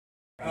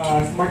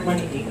Smart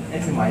Money Inc.,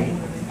 SMI,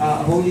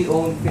 a wholly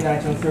owned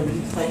financial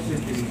services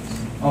subsidiary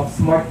of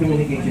Smart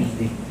Communications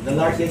Inc., the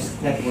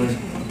largest network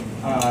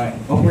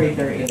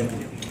operator in the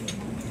Philippines.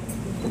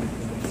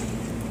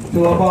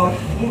 So about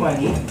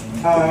e-money,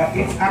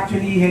 it's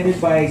actually headed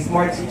by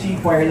Smart's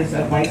Chief Wireless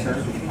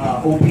Advisor,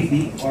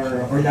 OPD,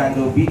 or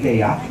Orlando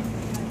Bigaya,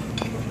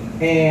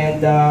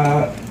 and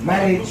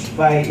managed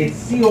by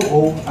its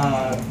COO,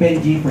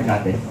 Benji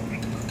Fernandez.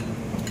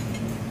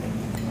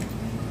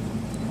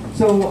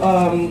 So,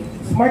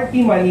 Smart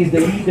eMoney is the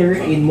leader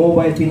in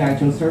mobile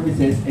financial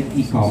services and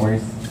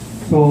e-commerce.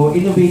 So,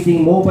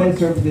 innovating mobile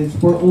services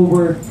for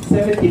over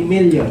 70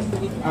 million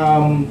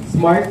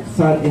Smart,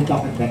 Sun, and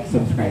Talk and Text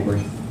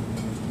subscribers.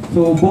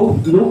 So,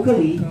 both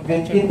locally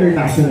and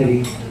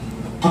internationally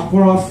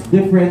across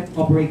different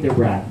operator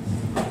brands.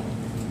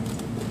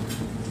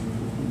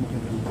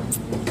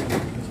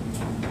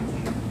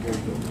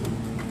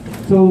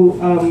 So,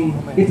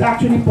 it's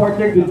actually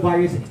partnered with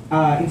various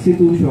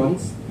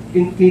institutions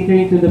in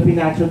catering to the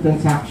financial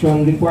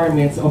transaction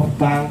requirements of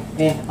bank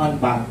and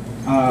unbanked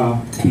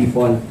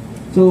people.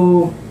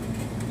 So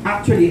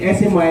actually,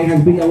 SMI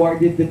has been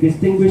awarded the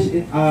distinguished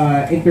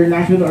by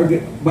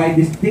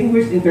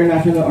distinguished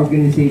international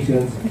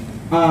organizations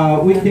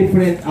with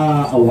different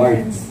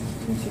awards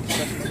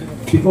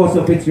because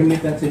of its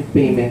remittance and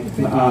payment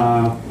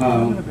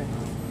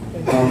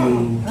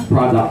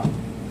product.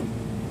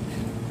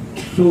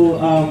 So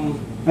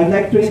I'd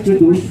like to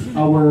introduce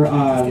our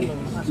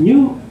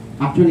new,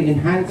 actually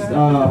enhanced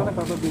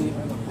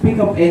pick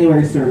up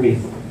anywhere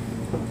service.